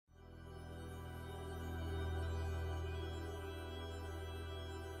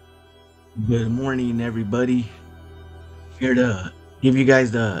Good morning, everybody. Here to give you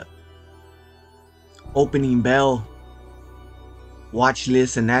guys the opening bell watch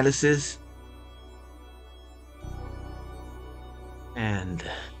list analysis. And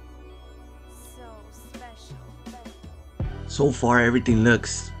so far, everything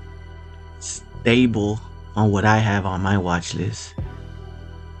looks stable on what I have on my watch list.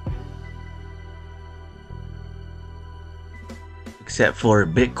 Except for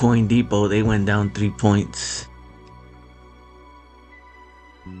Bitcoin Depot, they went down 3 points.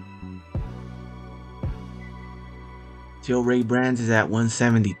 Tilray Brands is at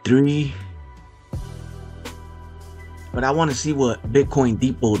 173. But I want to see what Bitcoin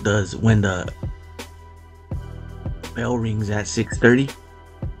Depot does when the bell rings at 6:30.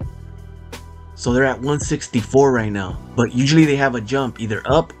 So they're at 164 right now. But usually they have a jump either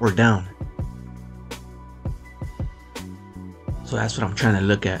up or down. So that's what I'm trying to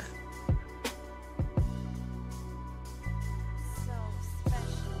look at.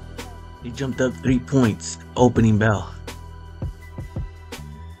 They jumped up 3 points opening bell.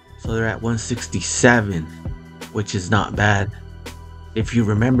 So they're at 167, which is not bad. If you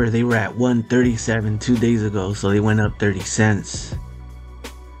remember, they were at 137 2 days ago, so they went up 30 cents.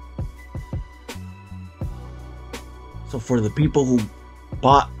 So for the people who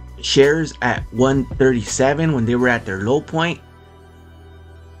bought shares at 137 when they were at their low point,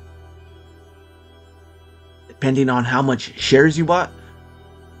 depending on how much shares you bought,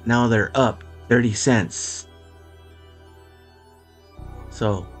 now they're up 30 cents.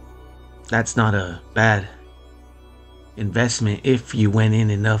 So that's not a bad investment if you went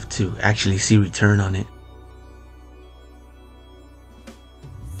in enough to actually see return on it.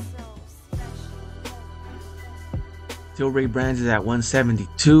 Tilray Brands is at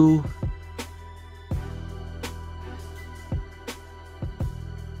 172.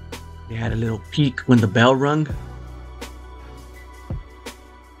 They had a little peak when the bell rung.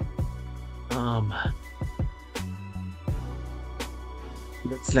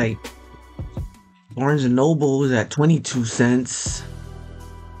 Looks like Barnes & Noble was at 22 cents.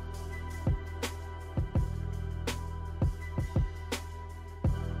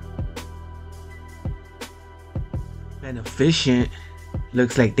 Beneficient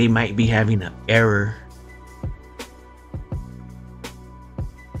looks like they might be having an error.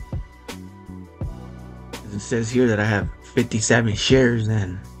 It says here that I have 57 shares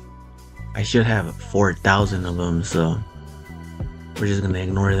and I should have 4,000 of them, so we're just gonna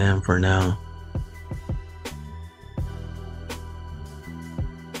ignore them for now.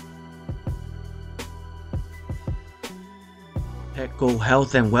 Echo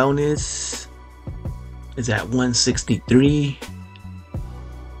Health and Wellness is at 163.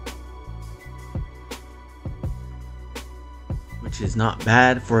 Which is not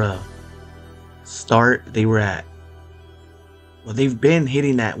bad for a start. They were at, well, they've been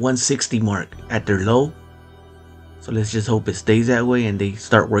hitting that 160 mark at their low. So let's just hope it stays that way and they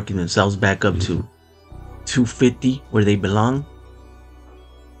start working themselves back up to 250 where they belong.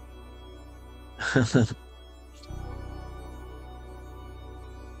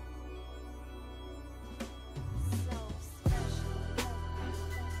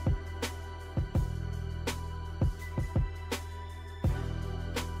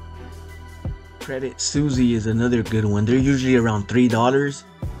 Credit Suzy is another good one. They're usually around $3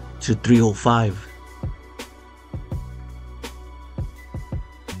 to $3.05.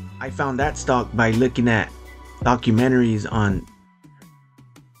 I found that stock by looking at documentaries on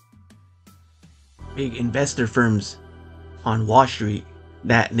big investor firms on Wall Street.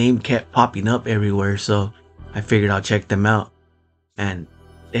 That name kept popping up everywhere, so I figured I'll check them out. And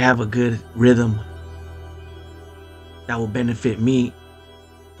they have a good rhythm that will benefit me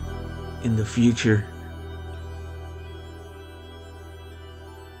in the future.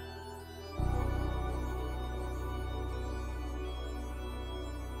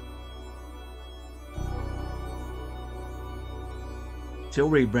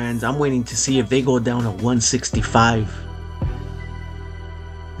 Tilray Brands, I'm waiting to see if they go down to 165.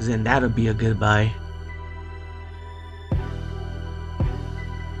 Then that'll be a good buy.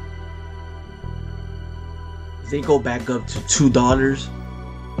 If they go back up to $2.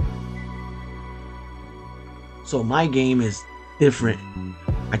 So my game is different.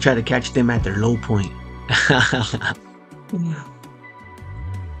 I try to catch them at their low point.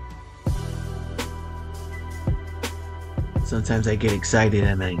 Sometimes I get excited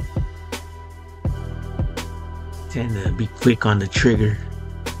and I tend to be quick on the trigger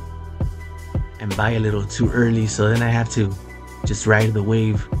and buy a little too early, so then I have to just ride the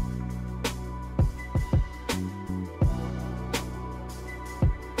wave.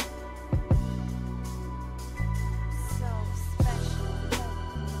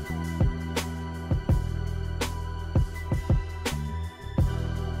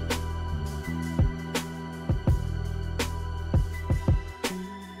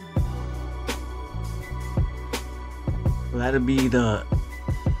 So that'll be the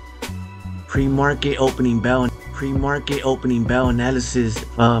pre-market opening bell analysis.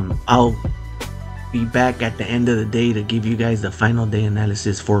 I'll be back at the end of the day to give you guys the final day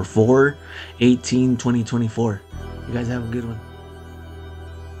analysis for 4/18/2024. You guys have a good one.